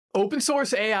Open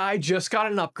source AI just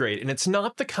got an upgrade, and it's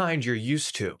not the kind you're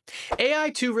used to.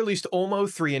 AI2 released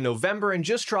Olmo3 in November and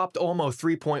just dropped Olmo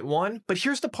 3.1, but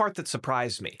here's the part that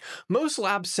surprised me. Most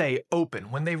labs say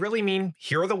open when they really mean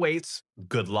here are the weights,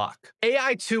 good luck.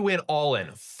 AI2 went all in,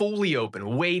 fully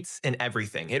open, weights and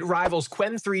everything. It rivals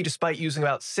Qwen 3 despite using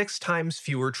about 6 times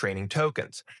fewer training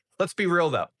tokens. Let's be real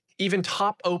though. Even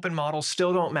top open models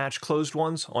still don't match closed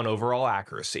ones on overall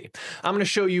accuracy. I'm going to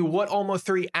show you what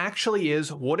Olmo3 actually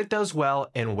is, what it does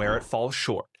well, and where it falls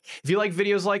short. If you like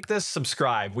videos like this,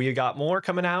 subscribe. We got more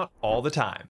coming out all the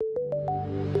time.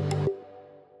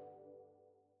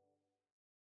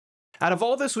 Out of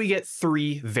all this, we get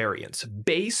 3 variants.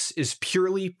 Base is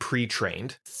purely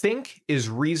pre-trained. Think is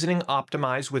reasoning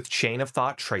optimized with chain of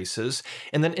thought traces.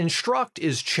 And then Instruct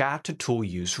is chat to tool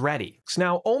use ready. So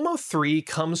now Olmo3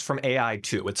 comes from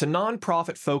AI2. It's a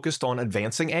nonprofit focused on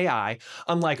advancing AI,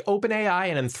 unlike OpenAI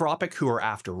and Anthropic who are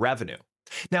after revenue.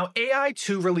 Now,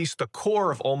 AI2 released the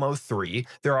core of Olmo3.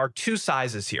 There are 2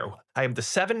 sizes here. I have the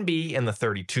 7B and the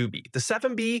 32B. The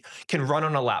 7B can run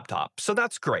on a laptop, so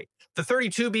that's great. The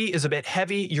 32B is a bit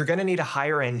heavy. You're going to need a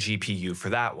higher-end GPU for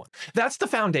that one. That's the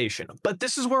foundation, but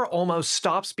this is where Olmo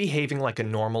stops behaving like a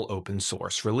normal open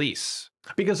source release.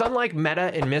 Because unlike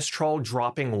Meta and Mistral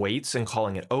dropping weights and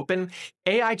calling it open,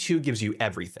 AI2 gives you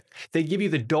everything. They give you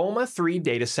the Olmo3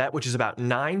 dataset, which is about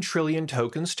 9 trillion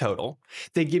tokens total.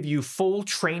 They give you full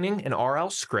training and RL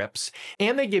scripts,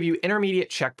 and they give you intermediate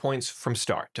checkpoints from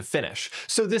start to finish.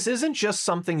 So this isn't just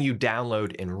something you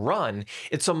download and run,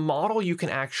 it's a model you can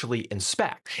actually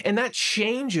inspect. And that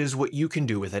changes what you can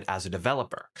do with it as a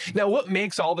developer. Now, what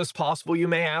makes all this possible, you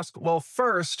may ask? Well,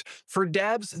 first, for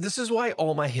devs, this is why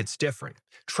Olmo hits different.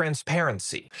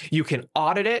 Transparency. You can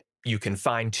audit it, you can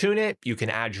fine-tune it, you can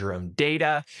add your own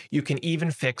data, you can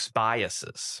even fix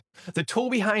biases. The tool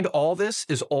behind all this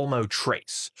is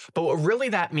OlmoTrace. But what really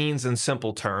that means in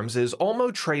simple terms is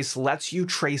OlmoTrace lets you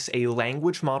trace a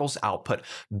language model's output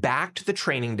back to the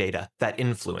training data that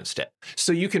influenced it.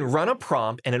 So you can run a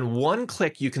prompt, and in one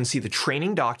click you can see the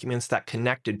training documents that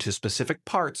connected to specific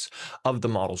parts of the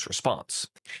model's response.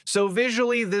 So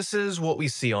visually, this is what we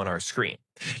see on our screen.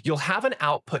 You'll have an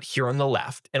output here on the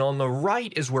left, and on the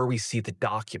right is where we see the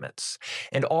documents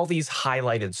and all these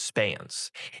highlighted spans.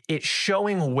 It's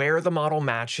showing where the model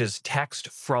matches text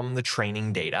from the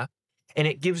training data, and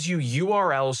it gives you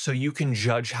URLs so you can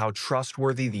judge how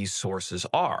trustworthy these sources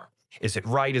are. Is it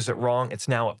right? Is it wrong? It's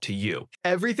now up to you.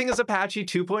 Everything is Apache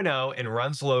 2.0 and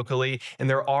runs locally, and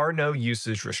there are no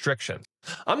usage restrictions.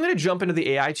 I'm going to jump into the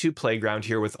AI2 playground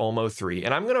here with Olmo3,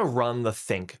 and I'm going to run the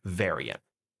Think variant.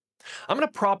 I'm going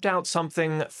to prompt out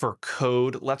something for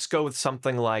code. Let's go with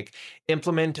something like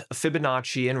implement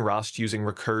Fibonacci in Rust using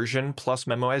recursion plus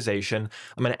memoization.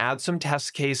 I'm going to add some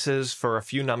test cases for a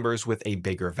few numbers with a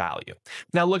bigger value.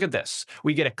 Now look at this.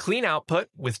 We get a clean output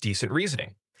with decent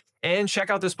reasoning. And check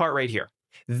out this part right here.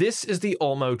 This is the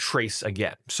OlmoTrace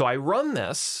again. So I run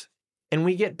this, and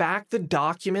we get back the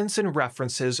documents and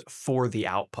references for the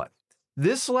output.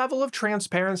 This level of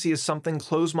transparency is something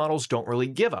closed models don't really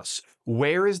give us.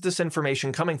 Where is this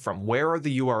information coming from? Where are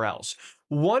the URLs?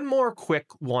 One more quick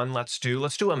one let's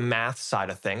do a math side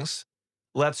of things.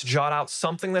 Let's jot out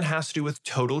something that has to do with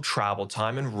total travel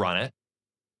time and run it.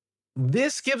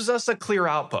 This gives us a clear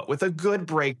output with a good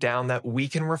breakdown that we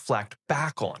can reflect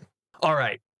back on. All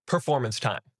right, performance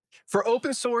time. For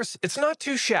open source, it's not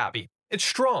too shabby. It's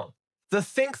strong. The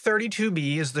Think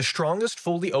 32B is the strongest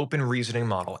fully open reasoning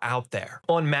model out there.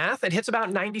 On math, it hits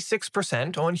about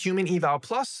 96%. On human eval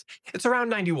plus, it's around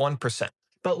 91%.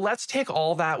 But let's take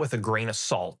all that with a grain of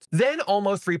salt. Then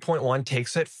Olmo 3.1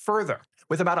 takes it further,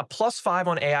 with about a +5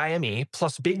 on AIME,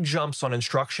 plus big jumps on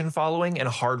instruction following and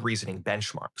hard reasoning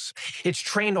benchmarks. It's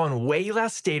trained on way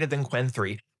less data than Qwen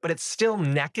 3, but it's still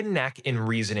neck and neck in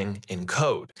reasoning in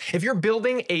code. If you're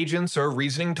building agents or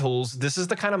reasoning tools, this is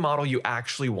the kind of model you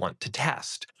actually want to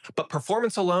test. But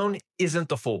performance alone isn't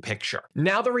the full picture.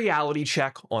 Now the reality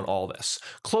check on all this.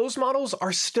 Closed models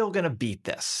are still going to beat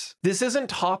this. This isn't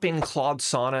topping Claude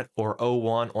Sonnet or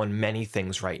O1 on many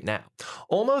things right now.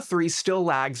 Olmo3 still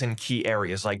lags in key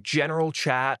areas like general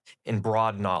chat and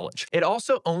broad knowledge. It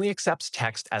also only accepts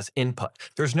text as input.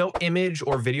 There's no image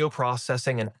or video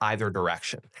processing in either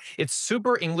direction. It's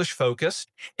super English focused,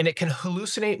 and it can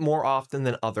hallucinate more often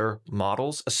than other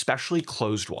models, especially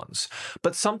closed ones.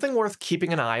 But something worth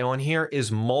keeping an eye on here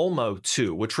is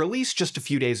Olmo2, which released just a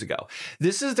few days ago.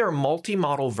 This is their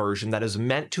multi-model version that is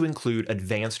meant to include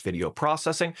advanced video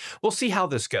processing. We'll see how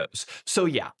this goes. So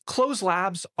yeah, closed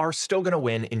labs are still going to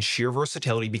win in sheer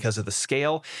versatility because of the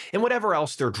scale and whatever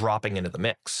else they're dropping into the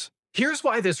mix. Here's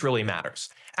why this really matters.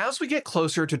 As we get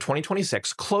closer to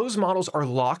 2026, closed models are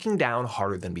locking down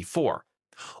harder than before.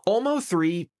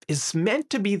 Olmo3 is meant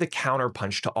to be the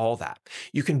counterpunch to all that.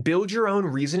 You can build your own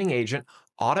reasoning agent,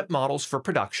 audit models for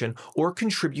production, or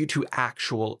contribute to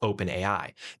actual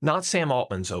OpenAI, not Sam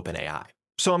Altman's OpenAI.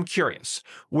 So I'm curious,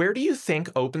 where do you think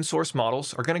open source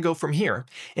models are going to go from here,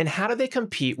 and how do they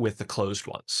compete with the closed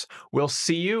ones? We'll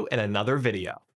see you in another video.